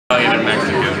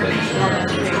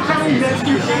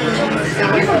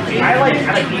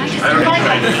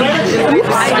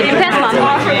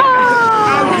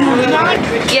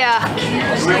Yeah.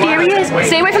 Here he is.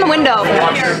 Stay away from the window.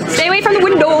 Stay away from the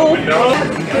window.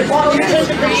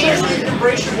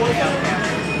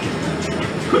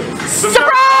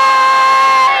 Surprise!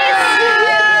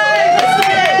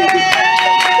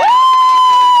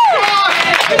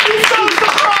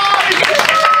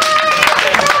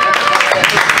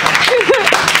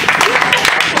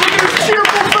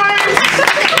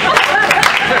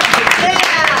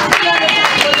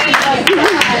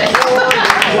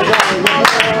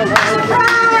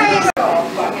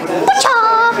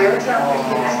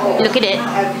 Look at it.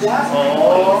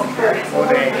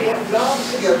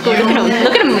 Go, look at him.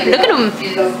 Look at him. Look at him.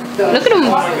 Look at him.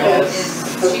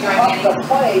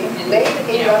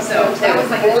 So that was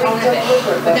like the tone of it.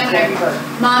 But then when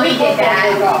Mommy did that,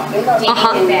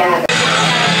 Dani did that.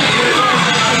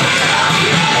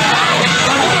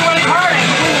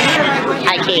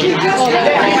 Hi, Kaylin.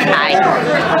 Hi.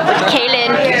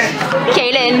 Kaylin.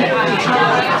 Kaylin.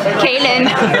 Kaylin.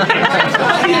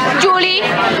 Julie.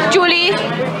 Julie.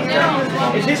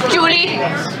 Julie.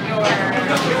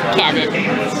 Kevin.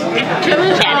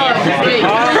 Kevin.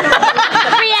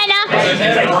 Brianna.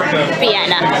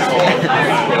 Brianna.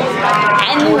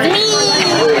 And me.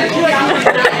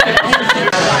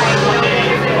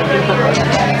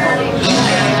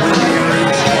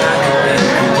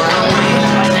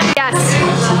 Yes.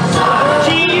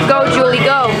 Go, Julie,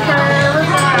 go.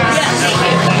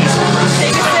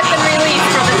 Take a sip and release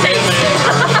from the taste.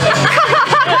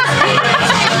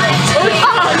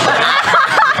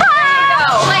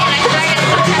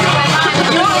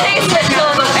 You don't taste it until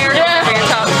the air comes out of your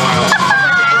tongue.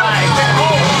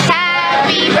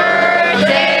 Happy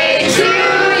birthday to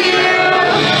you.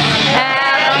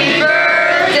 Happy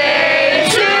birthday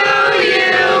to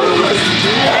you.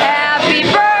 Happy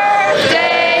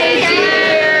birthday,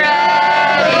 dear Eddie.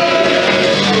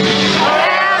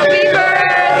 Happy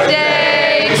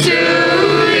birthday to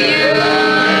you.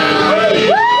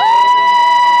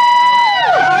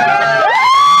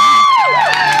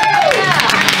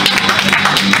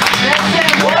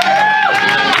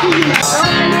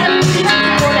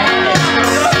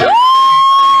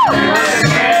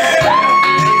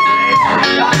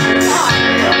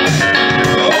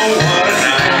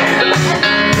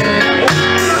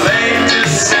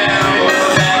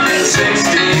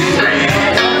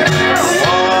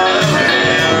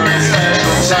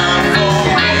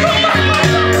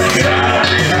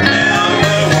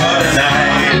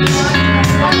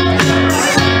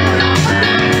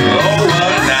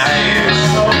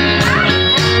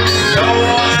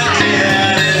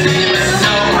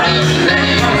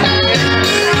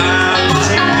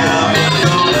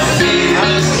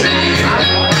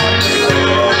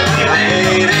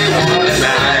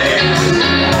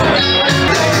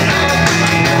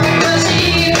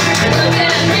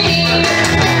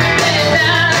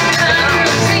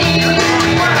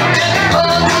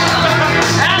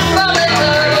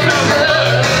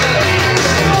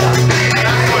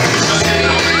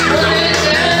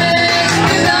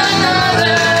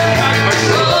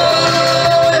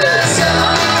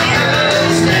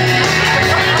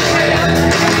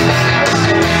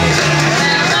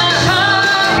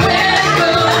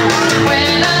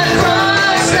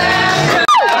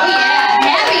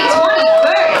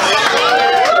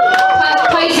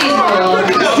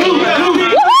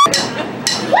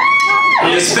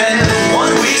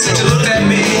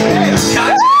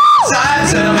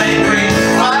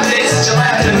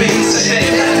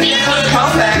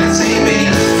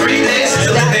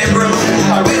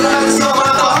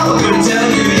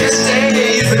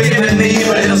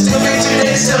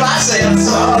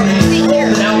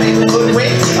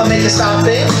 Stop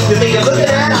it. You think you're looking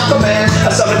at Aquaman.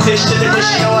 I saw the fish to the dish.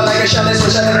 You know I like a shot. That's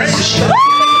what I'm going to do.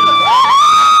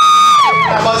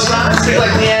 I buzz rhymes, speak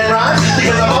like Leanne rhymes.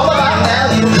 Because I'm all about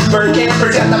value. Bird can't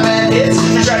pretend the man hits.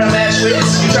 You try to match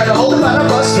wits. You try to hold him out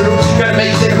of bust through. Gotta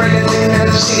make it break it,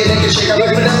 and just see it naked shake. I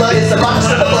like vanilla. It's the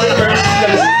box of the flavor.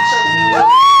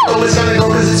 Oh, it's gonna go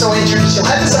because it's so injured. She'll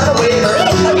have to sign a waiver.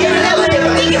 I'm getting that later.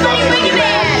 Think about it,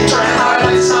 man. Trying hard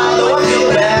like smile, though I feel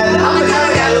bad. I'm the kind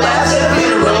of guy who laughs at a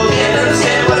funeral.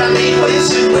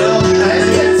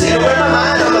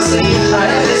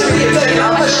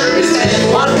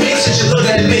 One piece that you look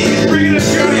at me. Bring it up,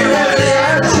 you're having the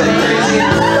attitude crazy.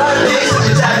 5 days since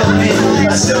you tackled me.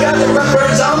 I still got the rough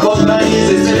words on both my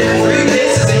knees. It's been 3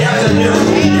 days since the afternoon.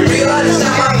 You realize it's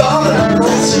not my fault that I'm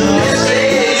wrong to you.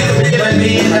 Stay, you've been giving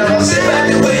me. Now I'll sit back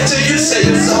and wait till you say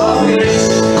it's all good.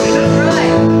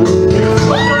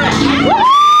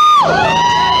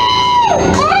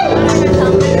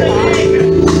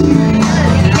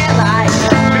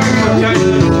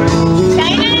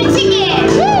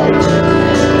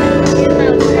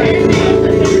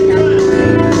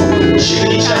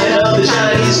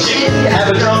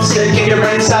 sick and your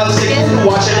brain stops ticking.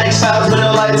 Watching X-Files with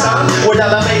no lights on,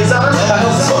 without the mains on. I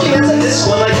hope smoking ends like this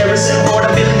one, like Harrison Ford.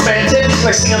 I'm feeling frantic,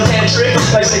 like singing tantric,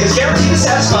 like singing guaranteed to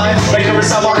satisfy. Like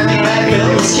Harrison wanted me mad,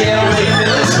 feelings can't really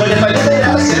feel it. But if I did it,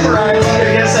 I'm a samurai.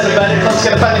 Gonna get set about it, club's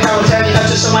gonna find the commentary. I'm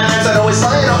just on my hands, I'd always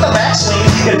flying off the backswing.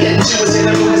 Gonna get into it, in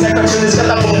the movies, that cartoon has got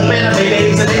the boom and a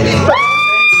baby, it's a baby.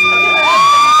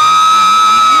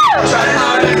 Trying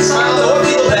hard to make a smile, though I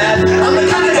feel bad. I'm the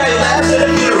kind of guy who laughs at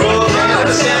a funeral. Can't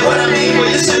understand what I mean, well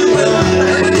you soon will.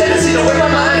 I have a tendency to wear my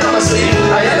mind on my sleeve.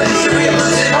 I have a history of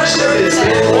losing my shirt. It's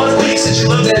been 1 week since you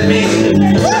looked at me.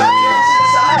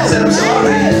 I said I'm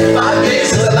sorry. 5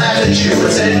 days since I laughed at you. I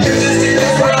said you just did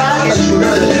this what I thought you were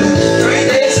gonna do. 3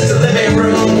 days since the living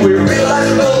room. We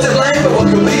realized we're both to blame, but what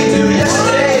could we do?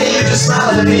 Yesterday you just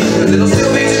smiled at me, but it'll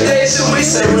still be 2 days till we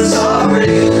say we're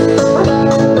sorry.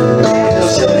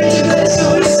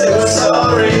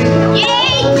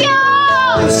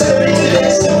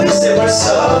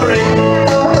 Sorry.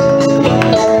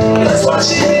 Let's watch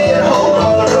TV at home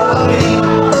on the Robbie.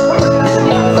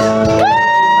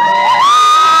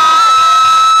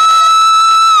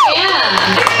 Yeah,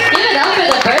 give it up for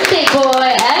the birthday boy,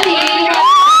 Eddie.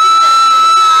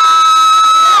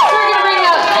 We're gonna bring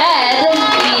out Ed.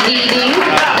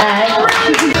 Ed.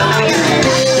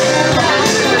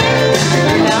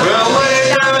 Well, way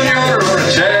down yonder on the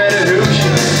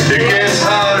Chattahoochee, it gets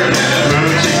hotter than a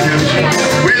hoochie coochie.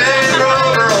 We laid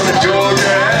rubber on the Georgia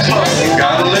asphalt,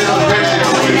 got a little crazy,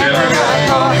 but we never got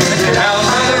caught. Out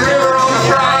by the river on a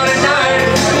Friday night,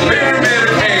 pyramid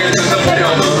of cans in the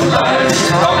middle of the light.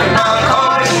 Talking about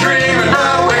cars, dreaming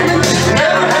about women,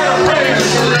 never had a place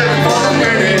just living for a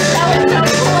minute.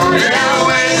 Yeah,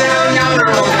 way down yonder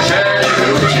on the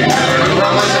Chattahoochee, the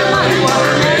mama said we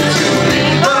were meant to be.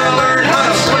 But I learned how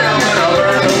to swim and I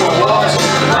learned who I was.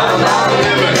 I'm not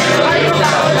living in a little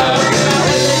outhouse.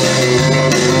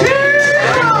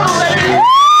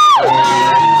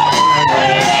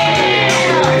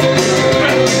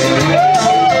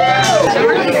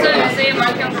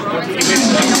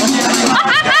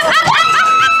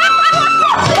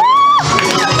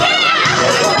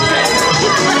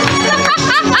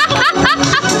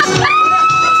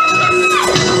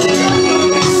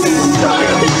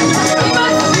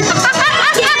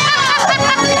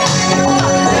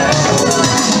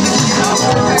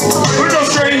 We're no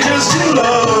strangers to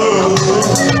love.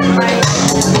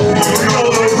 You know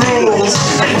the rules,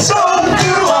 and so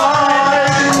do I.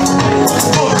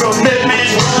 For commitment,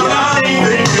 what I ain't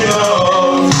thinking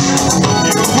of.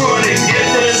 You wouldn't get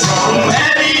this from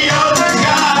any other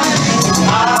guy.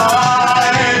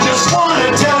 I just wanna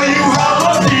tell you how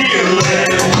I'm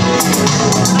feeling.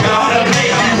 Gotta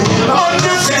make you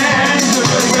understand.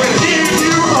 Never gonna give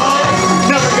you up.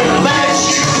 Never gonna let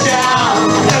you down.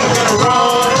 Never gonna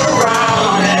run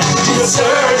around and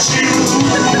desert you.